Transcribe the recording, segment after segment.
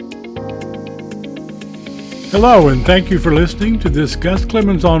Hello, and thank you for listening to this Gus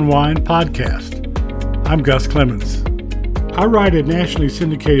Clemens on Wine podcast. I'm Gus Clemens. I write a nationally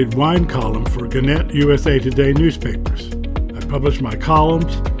syndicated wine column for Gannett USA Today newspapers. I publish my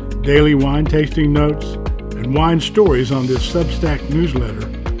columns, daily wine tasting notes, and wine stories on this Substack newsletter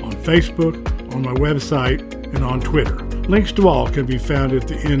on Facebook, on my website, and on Twitter. Links to all can be found at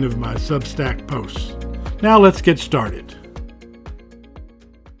the end of my Substack posts. Now let's get started.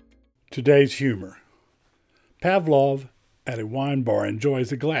 Today's humor. Pavlov at a wine bar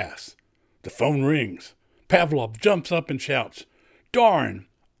enjoys a glass. The phone rings. Pavlov jumps up and shouts, "Darn,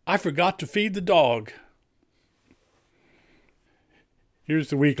 I forgot to feed the dog."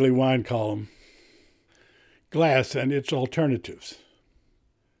 Here's the weekly wine column. Glass and its alternatives.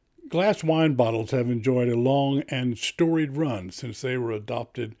 Glass wine bottles have enjoyed a long and storied run since they were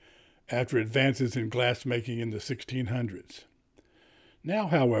adopted after advances in glassmaking in the 1600s. Now,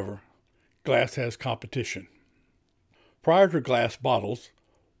 however, glass has competition. Prior to glass bottles,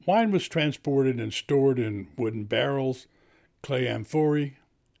 wine was transported and stored in wooden barrels, clay amphorae,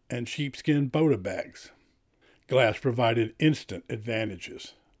 and sheepskin Bota bags. Glass provided instant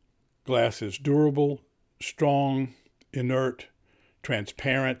advantages. Glass is durable, strong, inert,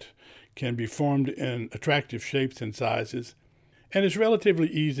 transparent, can be formed in attractive shapes and sizes, and is relatively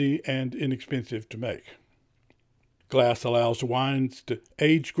easy and inexpensive to make. Glass allows wines to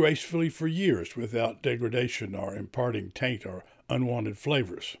age gracefully for years without degradation or imparting taint or unwanted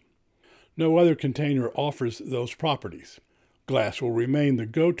flavors. No other container offers those properties. Glass will remain the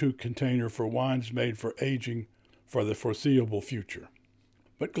go-to container for wines made for aging for the foreseeable future.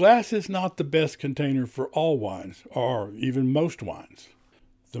 But glass is not the best container for all wines, or even most wines.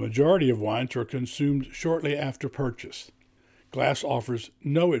 The majority of wines are consumed shortly after purchase. Glass offers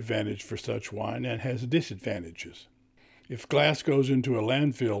no advantage for such wine and has disadvantages. If glass goes into a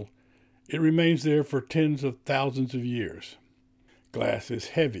landfill, it remains there for tens of thousands of years. Glass is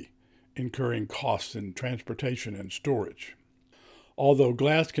heavy, incurring costs in transportation and storage. Although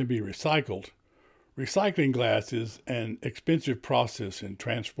glass can be recycled, recycling glass is an expensive process in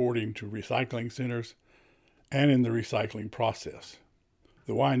transporting to recycling centers and in the recycling process.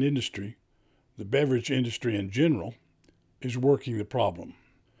 The wine industry, the beverage industry in general, is working the problem.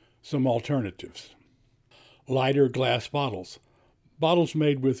 Some alternatives. Lighter glass bottles. Bottles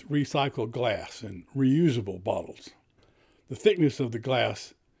made with recycled glass and reusable bottles. The thickness of the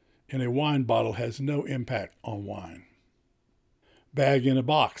glass in a wine bottle has no impact on wine. Bag in a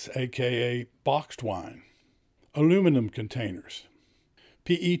box, aka boxed wine. Aluminum containers.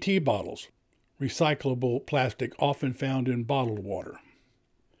 PET bottles, recyclable plastic often found in bottled water.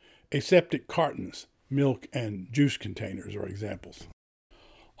 Aseptic cartons, milk and juice containers are examples.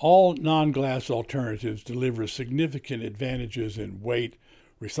 All non-glass alternatives deliver significant advantages in weight,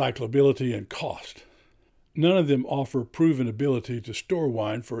 recyclability, and cost. None of them offer proven ability to store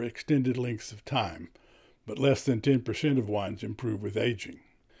wine for extended lengths of time, but less than 10% of wines improve with aging.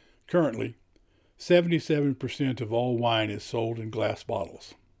 Currently, 77% of all wine is sold in glass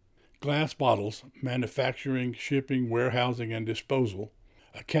bottles. Glass bottles, manufacturing, shipping, warehousing, and disposal,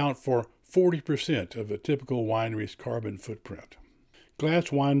 account for 40% of a typical winery's carbon footprint.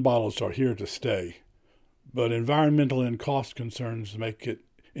 Glass wine bottles are here to stay, but environmental and cost concerns make it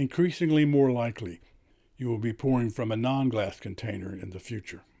increasingly more likely you will be pouring from a non-glass container in the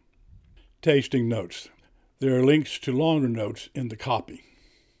future. Tasting notes. There are links to longer notes in the copy.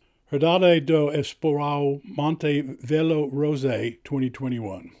 Herdade do Esporão Monte Velo Rosé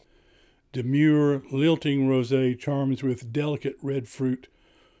 2021. Demure, lilting rosé charms with delicate red fruit,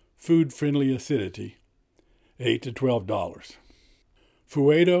 food-friendly acidity, $8 to $12.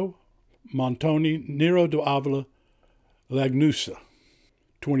 Fuedo Montone Nero do Ávila Lagnusa,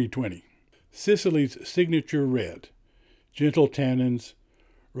 2020. Sicily's signature red, gentle tannins,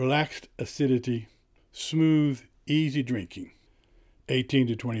 relaxed acidity, smooth, easy drinking, $18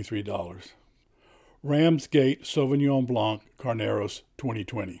 to $23. Ramsgate Sauvignon Blanc Carneros,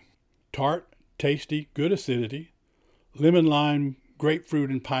 2020. Tart, tasty, good acidity, lemon, lime, grapefruit,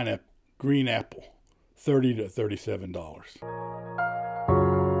 and pineapple, green apple, $30 to $37.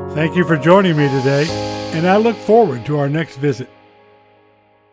 Thank you for joining me today, and I look forward to our next visit.